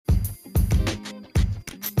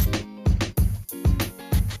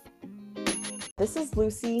This is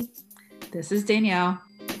Lucy. This is Danielle.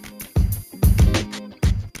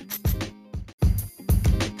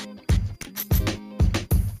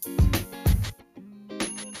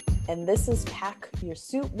 And this is Pack Your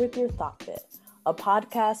Suit with Your Thought Fit, a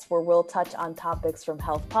podcast where we'll touch on topics from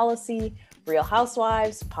health policy, Real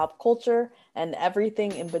Housewives, pop culture, and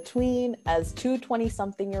everything in between as two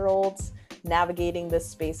 20-something-year-olds navigating this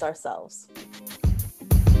space ourselves.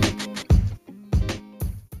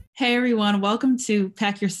 Hey everyone, welcome to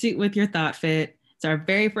Pack Your Suit with Your Thought Fit. It's our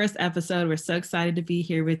very first episode. We're so excited to be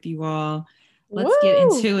here with you all. Let's get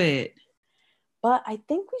into it. But I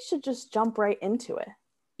think we should just jump right into it.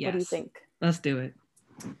 Yes. What do you think? Let's do it.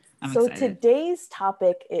 I'm excited. Today's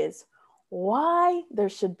topic is why there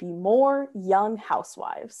should be more young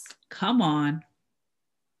housewives. Come on.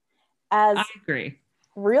 I agree.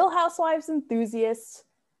 Real Housewives enthusiasts,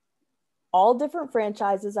 all different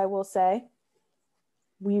franchises, I will say,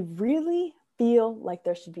 we really feel like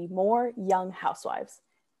there should be more young housewives.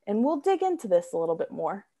 And we'll dig into this a little bit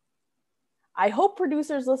more. I hope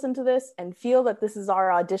producers listen to this and feel that this is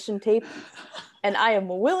our audition tape. And I am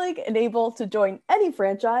willing and able to join any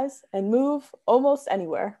franchise and move almost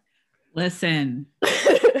anywhere. Listen,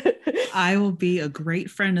 I will be a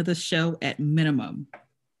great friend of the show at minimum.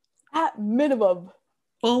 At minimum.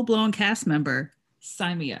 Full-blown cast member.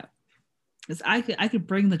 Sign me up. Because I could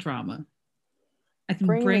bring the drama. I can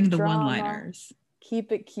bring the one-liners.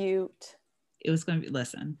 Keep it cute. It was going to be,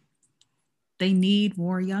 listen, they need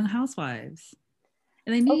more young housewives.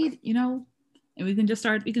 And they need, and we can just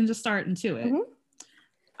start into it. Mm-hmm.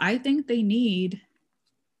 I think they need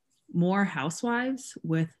more housewives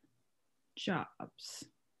with jobs.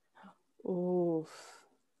 Oof.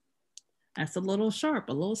 That's a little sharp,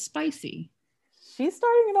 a little spicy. She's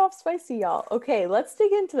starting it off spicy, y'all. Okay, let's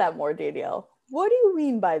dig into that more, Danielle. What do you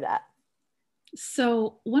mean by that?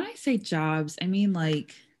 So when I say jobs, I mean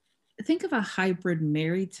think of a hybrid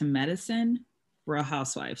Married to Medicine, Real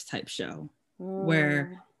Housewives type show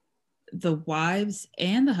where the wives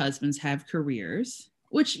and the husbands have careers,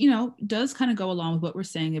 which, does kind of go along with what we're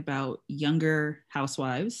saying about younger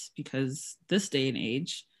housewives, because this day and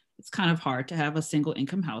age, it's kind of hard to have a single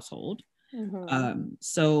income household. Mm-hmm.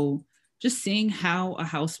 So just seeing how a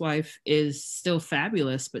housewife is still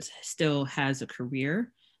fabulous, but still has a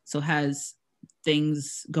career, so has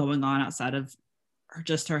things going on outside of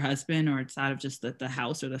just her husband or outside of just the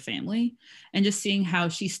house or the family, and just seeing how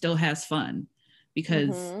she still has fun,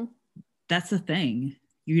 because that's the thing.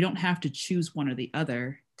 You don't have to choose one or the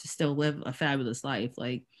other to still live a fabulous life.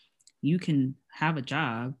 Like, you can have a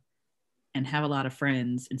job and have a lot of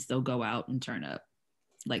friends and still go out and turn up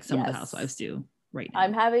like some of the housewives do right now.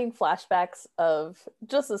 I'm having flashbacks of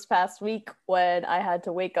just this past week when I had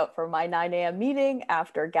to wake up for my 9 a.m. meeting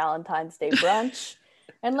after Galentine's Day brunch.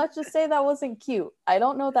 And let's just say that wasn't cute. I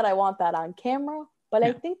don't know that I want that on camera, but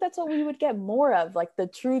I think that's what we would get more of, like the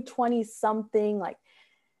true 20-something, like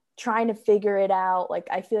trying to figure it out. Like,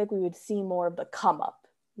 I feel like we would see more of the come up,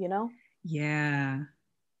 Yeah.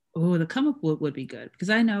 Oh, the come up would be good, because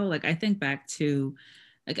I know, I think back to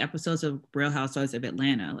episodes of Real Housewives of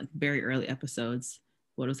Atlanta, very early episodes.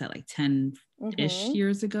 What was that, 10-ish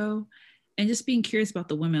years ago? And just being curious about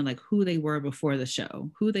the women, who they were before the show,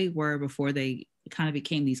 who they were before they kind of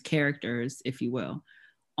became these characters, if you will,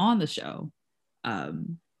 on the show.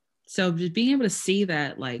 So just being able to see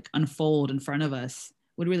that unfold in front of us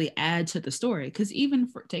would really add to the story. Because even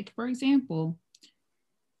for example,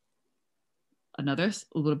 a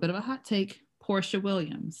little bit of a hot take, Porsha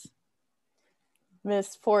Williams.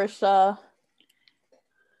 Miss Porsha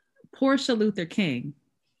Luther King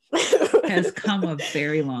has come a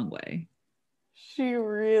very long way. She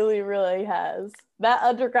really, really has. That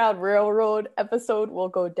Underground Railroad episode will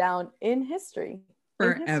go down in history.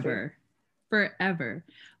 Forever.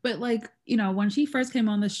 But when she first came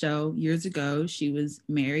on the show years ago, she was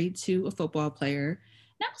married to a football player.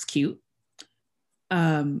 That was cute.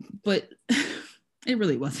 But it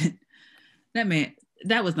really wasn't.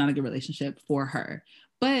 That was not a good relationship for her.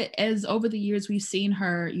 But as over the years, we've seen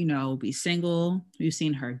her, be single. We've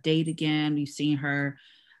seen her date again. We've seen her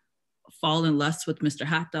fall in lust with Mr.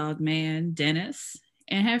 Hot Dog Man, Dennis,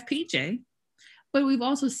 and have PJ. But we've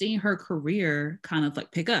also seen her career kind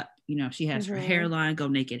of pick up. She has her hairline, Go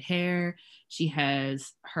Naked Hair. She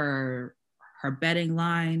has her bedding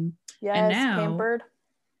line. Yes, and now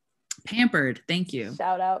Pampered. Thank you.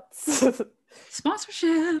 Shout outs.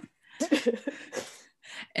 Sponsorship.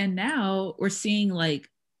 And now we're seeing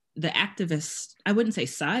the activist, I wouldn't say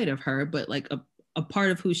side of her, but a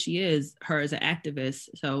part of who she is, her as an activist.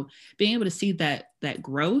 So being able to see that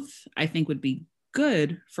growth, I think would be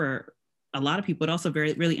good for a lot of people, but also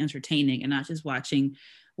very, really entertaining, and not just watching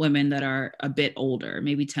women that are a bit older,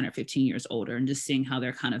 maybe 10 or 15 years older, and just seeing how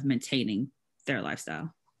they're kind of maintaining their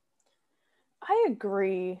lifestyle. I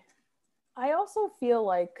agree. I also feel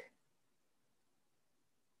like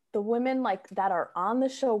the women like that are on the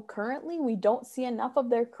show currently, we don't see enough of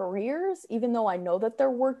their careers, even though I know that they're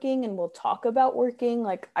working and we'll talk about working.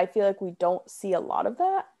 Like, I feel like we don't see a lot of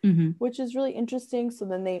that, which is really interesting. So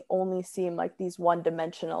then they only seem like these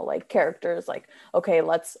one-dimensional like characters, like, okay,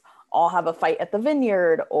 let's all have a fight at the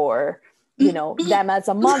vineyard, or, you know, them as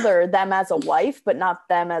a mother, them as a wife, but not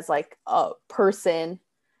them as like a person,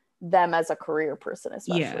 them as a career person,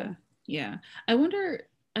 especially. Yeah. I wonder,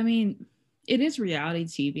 I mean, it is reality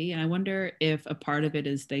TV, and I wonder if a part of it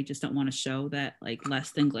is they just don't want to show that like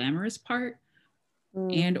less than glamorous part,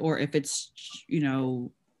 and or if it's, you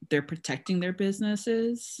know, they're protecting their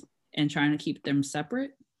businesses and trying to keep them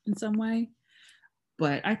separate in some way.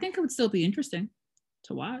 But I think it would still be interesting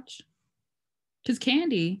to watch, because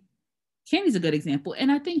Candy's a good example,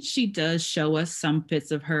 and I think she does show us some bits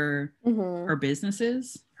of her her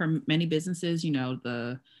businesses, her many businesses, you know,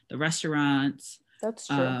 the restaurants. That's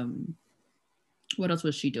true. What else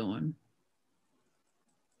was she doing?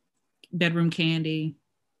 Bedroom Candy.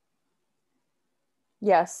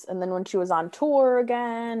 Yes, and then when she was on tour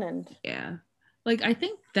again, and yeah, like I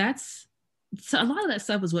think that's, so a lot of that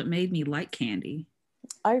stuff was what made me like Candy.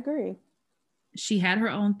 I agree. She had her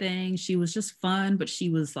own thing. She was just fun, but she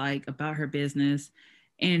was like about her business.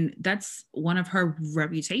 And that's one of her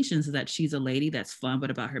reputations, is that she's a lady that's fun,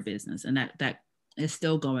 but about her business. And that is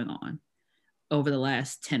still going on over the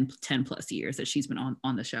last 10 plus years that she's been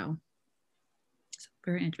on the show. So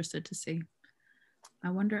very interested to see. I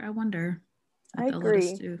wonder I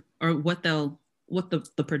agree. do, or what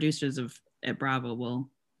the producers at Bravo will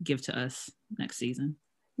give to us next season.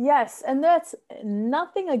 Yes, and that's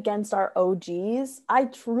nothing against our OGs. I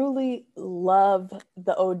truly love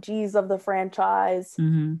the OGs of the franchise.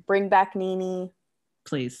 Bring back Nene.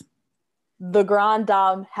 Please. The Grand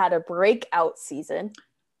Dame had a breakout season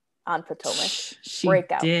on Potomac. She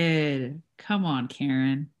did. Come on,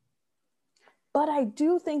 Karen. But I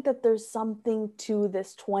do think that there's something to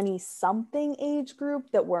this 20-something age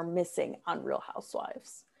group that we're missing on Real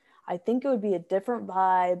Housewives. I think it would be a different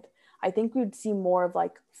vibe. I think we'd see more of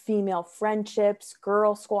like female friendships,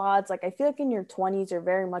 girl squads. Like, I feel like in your 20s, you're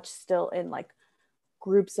very much still in like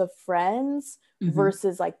groups of friends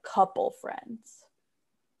versus like couple friends.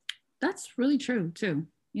 That's really true too.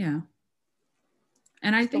 Yeah.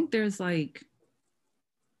 And I think there's like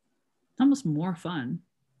almost more fun,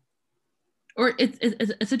 or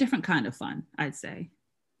it's a different kind of fun, I'd say.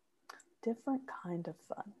 Different kind of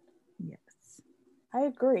fun. Yes. I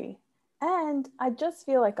agree. And I just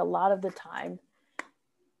feel like a lot of the time,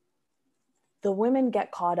 the women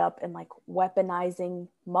get caught up in like weaponizing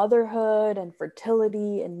motherhood and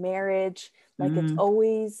fertility and marriage. Like, it's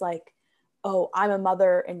always like, oh, I'm a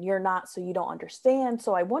mother and you're not, so you don't understand.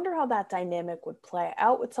 So I wonder how that dynamic would play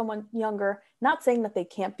out with someone younger. Not saying that they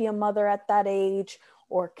can't be a mother at that age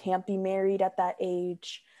or can't be married at that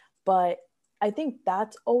age, but I think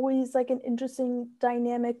that's always like an interesting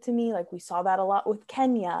dynamic to me. Like, we saw that a lot with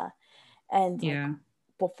Kenya, and like,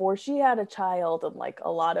 before she had a child, and like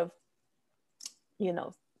a lot of, you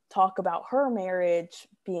know, talk about her marriage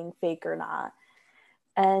being fake or not.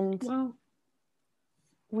 And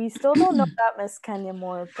we still don't know about Miss Kenya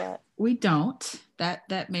Moore, but we don't.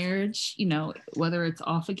 That marriage, you know, whether it's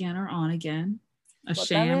off again or on again, a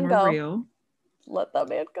sham or real. Let that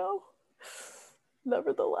man go.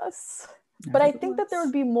 Nevertheless. But I think that there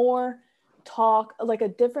would be more talk, like a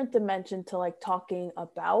different dimension to like talking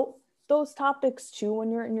about those topics too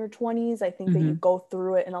when you're in your 20s. I think that you go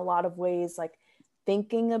through it in a lot of ways, like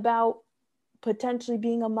thinking about potentially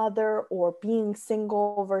being a mother or being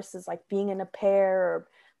single versus like being in a pair or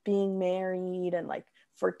being married, and like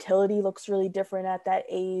fertility looks really different at that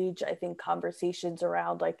age. I think conversations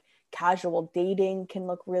around like casual dating can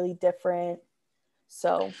look really different.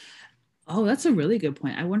 So that's a really good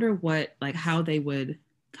point. I wonder how they would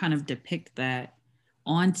kind of depict that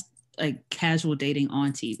on like casual dating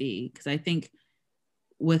on TV, because I think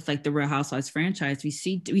with like the Real Housewives franchise, you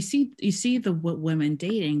see the women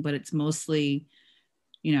dating, but it's mostly,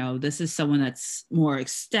 you know, this is someone that's more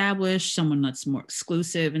established, someone that's more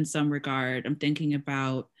exclusive in some regard. I'm thinking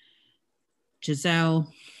about Gizelle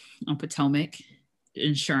on Potomac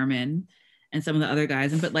and Sherman and some of the other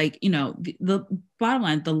guys. But like, you know, the bottom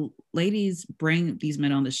line, the ladies bring these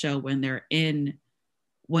men on the show when they're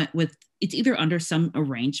with it's either under some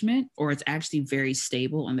arrangement or it's actually very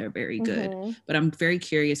stable and they're very good. But I'm very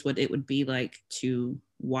curious what it would be like to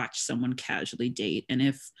watch someone casually date, and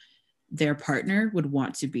if their partner would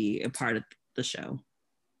want to be a part of the show.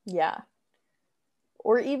 Yeah.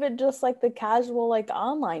 Or even just like the casual like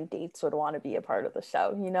online dates would want to be a part of the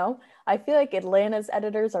show, you know? I feel like Atlanta's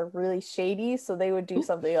editors are really shady, so they would do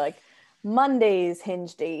something like Monday's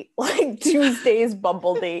Hinge date, like Tuesday's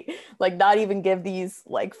Bumble date, like not even give these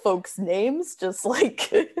like folks names, just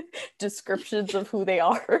like descriptions of who they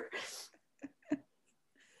are.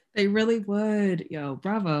 They really would. Yo,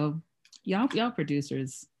 bravo. Y'all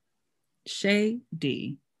producers.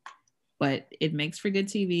 Shady. But it makes for good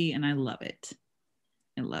TV and I love it.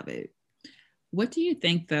 I love it. What do you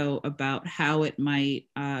think though about how it might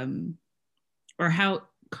or how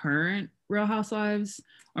current Real Housewives,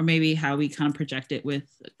 or maybe how we kind of project it with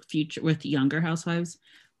younger housewives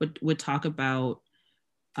would talk about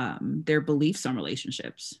their beliefs on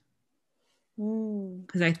relationships?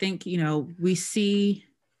 Because I think, you know, we see,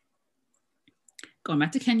 going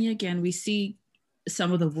back to Kenya again, we see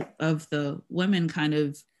some of the women kind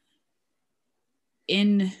of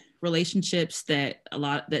in relationships that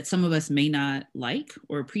some of us may not like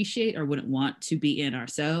or appreciate or wouldn't want to be in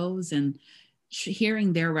ourselves, and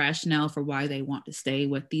hearing their rationale for why they want to stay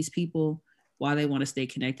with these people, why they want to stay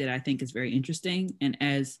connected, I think is very interesting. And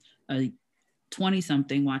as a 20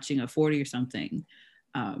 something watching a 40 or something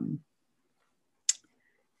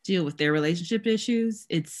deal with their relationship issues,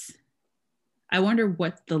 I wonder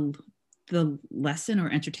what the lesson or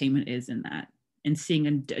entertainment is in that, and seeing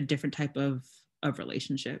a different type of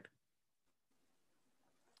relationship.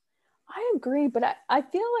 I agree, but I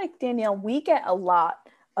feel like, Danielle, we get a lot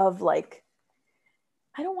of like,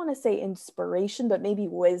 I don't want to say inspiration, but maybe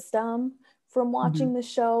wisdom from watching the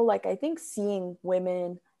show. Like, I think seeing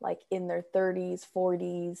women like in their 30s,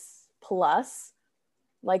 40s plus,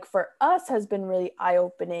 like for us has been really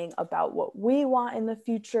eye-opening about what we want in the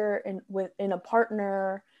future and in a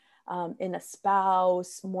partner, in a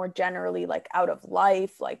spouse, more generally, like out of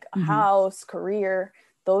life, like a house, career,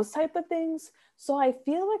 those type of things. So I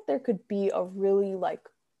feel like there could be a really like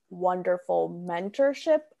wonderful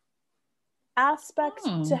mentorship aspect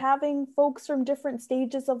to having folks from different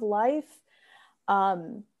stages of life.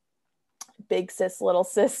 Big sis, little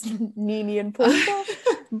sis, Nene and Portia.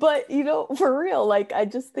 But, you know, for real, like, I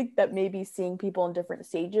just think that maybe seeing people in different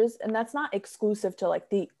stages, and that's not exclusive to like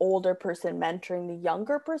the older person mentoring the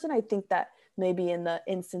younger person. I think that maybe in the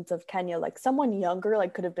instance of Kenya, like someone younger,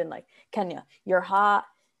 like could have been like, Kenya, you're hot,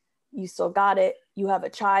 you still got it, you have a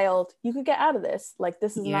child, you could get out of this. Like,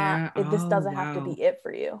 this is this doesn't have to be it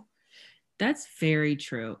for you. That's very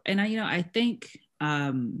true. And I think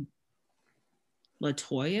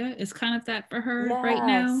LaToya is kind of that for her right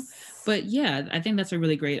now. But yeah, I think that's a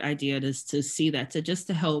really great idea to see that,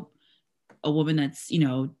 to help a woman that's,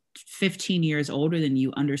 15 years older than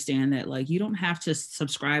you understand that, like, you don't have to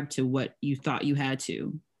subscribe to what you thought you had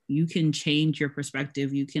to. You can change your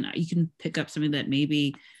perspective. You can pick up something that may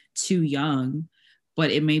be too young,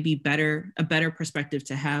 but it may be a better perspective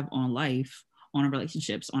to have on life, on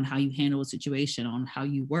relationships, on how you handle a situation, on how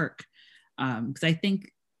you work. Because I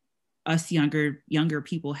think us younger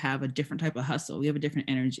people have a different type of hustle. We have a different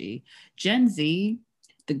energy. Gen Z,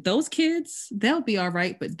 those kids, they'll be all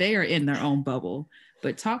right, but they are in their own bubble.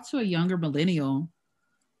 But talk to a younger millennial,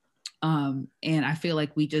 and I feel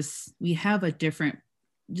like we just have a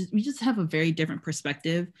very different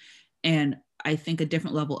perspective, and I think a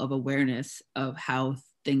different level of awareness of how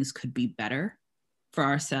things could be better for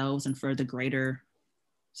ourselves and for the greater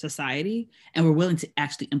society, and we're willing to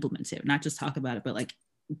actually implement it, not just talk about it, but like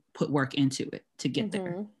put work into it to get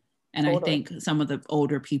there. And totally. I think some of the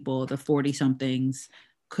older people, the 40 somethings,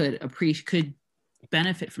 could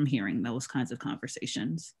benefit from hearing those kinds of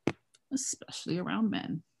conversations, especially around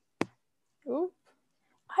men. Ooh,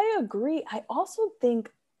 I agree. I also think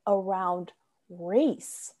around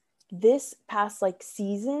race, this past like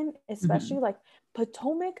season, especially like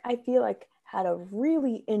Potomac, I feel like had a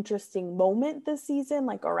really interesting moment this season,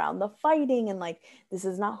 like around the fighting and like, this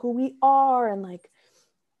is not who we are. And like,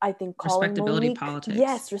 I think calling Monique, politics.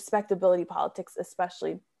 Yes, respectability politics,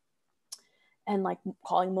 especially. And like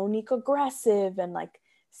calling Monique aggressive, and like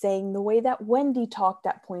saying the way that Wendy talked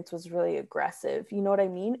at points was really aggressive. You know what I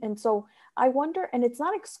mean? And so I wonder, and it's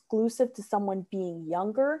not exclusive to someone being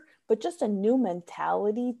younger, but just a new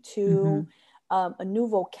mentality to a new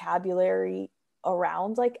vocabulary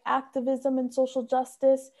around like activism and social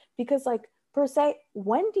justice. Because like per se,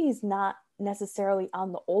 Wendy's not necessarily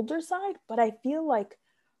on the older side, but I feel like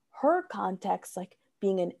her context, like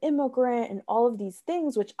being an immigrant and all of these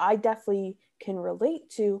things, which I definitely can relate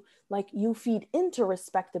to, like you feed into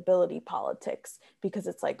respectability politics, because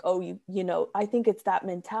it's like, oh, you know, I think it's that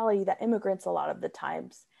mentality that immigrants a lot of the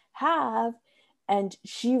times have. And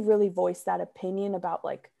she really voiced that opinion about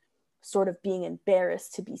like sort of being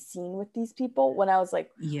embarrassed to be seen with these people, when I was like,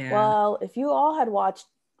 well, if you all had watched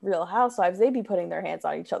Real Housewives, they'd be putting their hands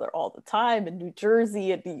on each other all the time in New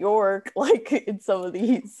Jersey and New York, like in some of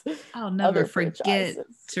these. I'll never forget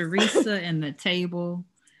Teresa and the table.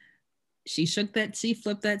 She flipped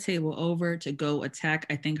that table over to go attack,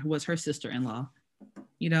 I think it was her sister-in-law,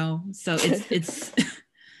 you know? So it's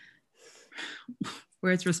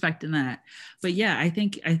where it's respecting that. But yeah, I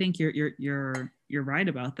think you're right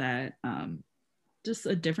about that. Just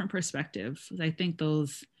a different perspective. I think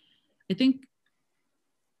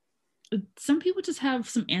some people just have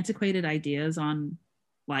some antiquated ideas on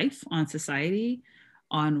life, on society,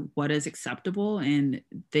 on what is acceptable, and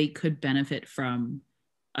they could benefit from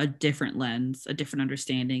a different lens, a different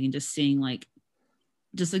understanding, and just seeing like,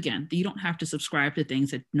 just again, you don't have to subscribe to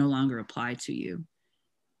things that no longer apply to you.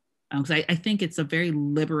 Because I think it's a very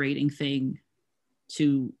liberating thing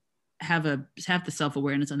to have the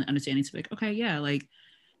self-awareness and the understanding to be like, okay, yeah, like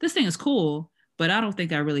this thing is cool, but I don't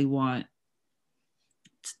think I really want,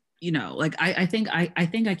 you know, like I think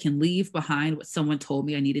I can leave behind what someone told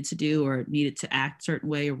me I needed to do or needed to act a certain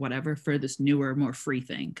way or whatever for this newer, more free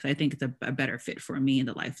thing. Because I think it's a better fit for me and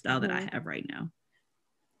the lifestyle that I have right now.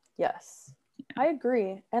 Yes, yeah. I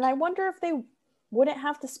agree. And I wonder if they wouldn't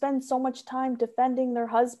have to spend so much time defending their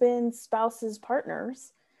husbands, spouses,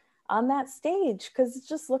 partners on that stage, because it's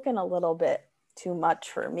just looking a little bit too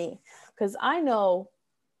much for me. Because I know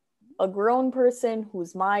a grown person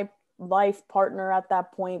who's my life partner at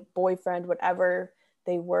that point, boyfriend, whatever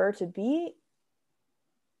they were to be,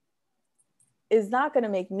 is not going to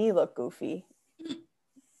make me look goofy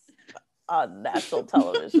on national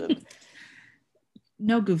television.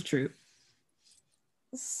 No goof troop.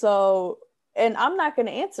 So, and I'm not going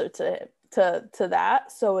to answer to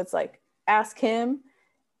that. So it's like, ask him.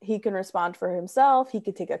 He can respond for himself. He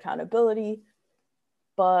could take accountability.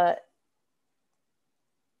 But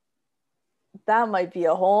that might be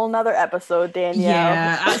a whole nother episode, Danielle.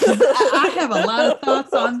 Yeah, I have a lot of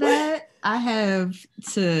thoughts on that. I have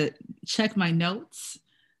to check my notes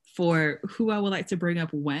for who I would like to bring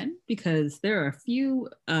up when, because there are a few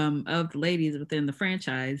of the ladies within the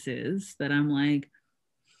franchises that I'm like,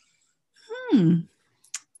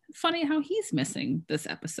 funny how he's missing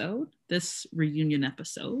this reunion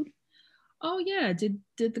episode. Oh yeah, did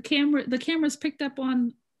the cameras picked up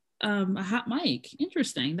on a hot mic?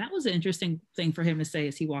 Interesting. That was an interesting thing for him to say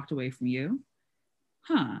as he walked away from you.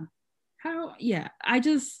 How? Yeah, I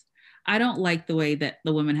don't like the way that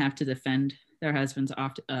the women have to defend their husbands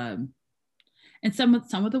often. And some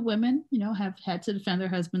of the women, you know, have had to defend their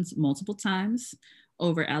husbands multiple times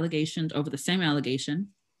over the same allegation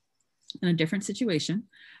in a different situation.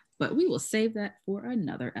 But we will save that for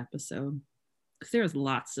another episode, because there's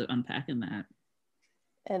lots to unpack in that.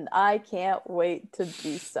 And I can't wait to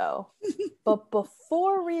do so. But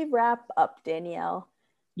before we wrap up, Danielle.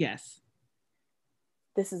 Yes.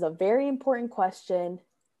 This is a very important question.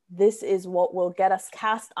 This is what will get us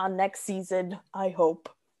cast on next season, I hope.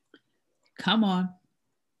 Come on.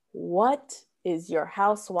 What is your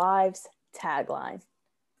Housewives tagline?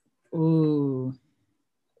 Ooh,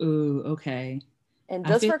 okay. And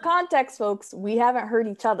just for context, folks, we haven't heard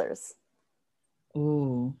each other's.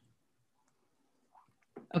 Ooh.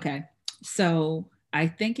 Okay. So I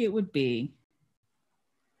think it would be,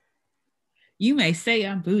 you may say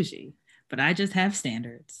I'm bougie, but I just have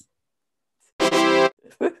standards.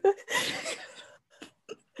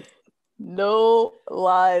 No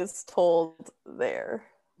lies told there.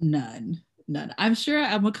 None. I'm sure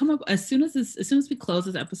I'm gonna come up as soon as we close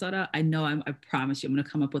this episode out. I promise you, I'm gonna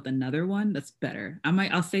come up with another one that's better.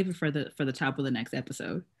 I'll save it for the top of the next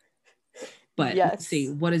episode. But yes. Let's see,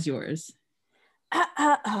 what is yours?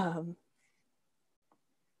 I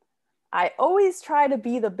always try to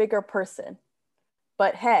be the bigger person,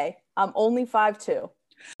 but hey, I'm only 5'2".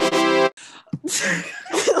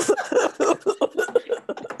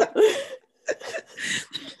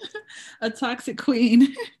 A toxic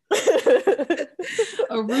queen.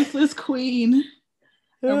 A ruthless queen.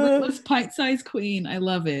 A ruthless pint-sized queen. I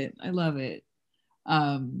love it.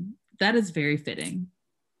 That is very fitting.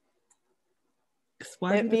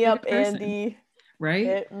 Hit me up, person? Andy. Right?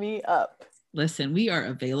 Hit me up. Listen, we are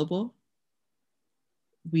available.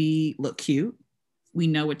 We look cute. We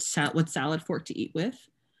know which what salad fork to eat with.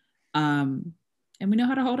 And we know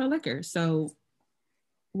how to hold our liquor. So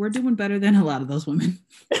we're doing better than a lot of those women.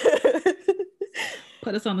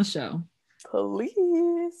 Put us on the show.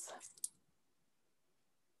 Please.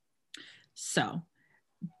 So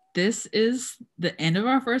this is the end of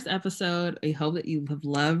our first episode. I hope that you have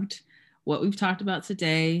loved what we've talked about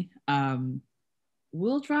today.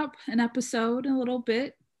 we'll drop an episode in a little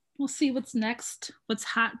bit. We'll see what's next, what's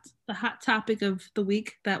hot, the hot topic of the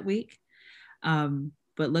week that week.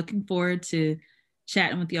 But looking forward to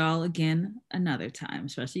chatting with y'all again another time,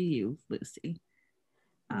 especially you, Lucy.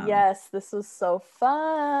 Yes, this was so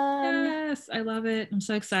fun. Yes, I love it. I'm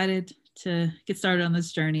so excited to get started on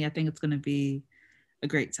this journey. I think it's going to be a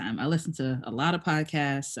great time. I listen to a lot of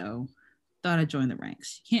podcasts, so thought I'd join the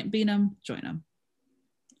ranks. You can't beat them, join them.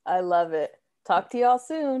 I love it. Talk to y'all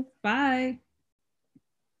soon. Bye.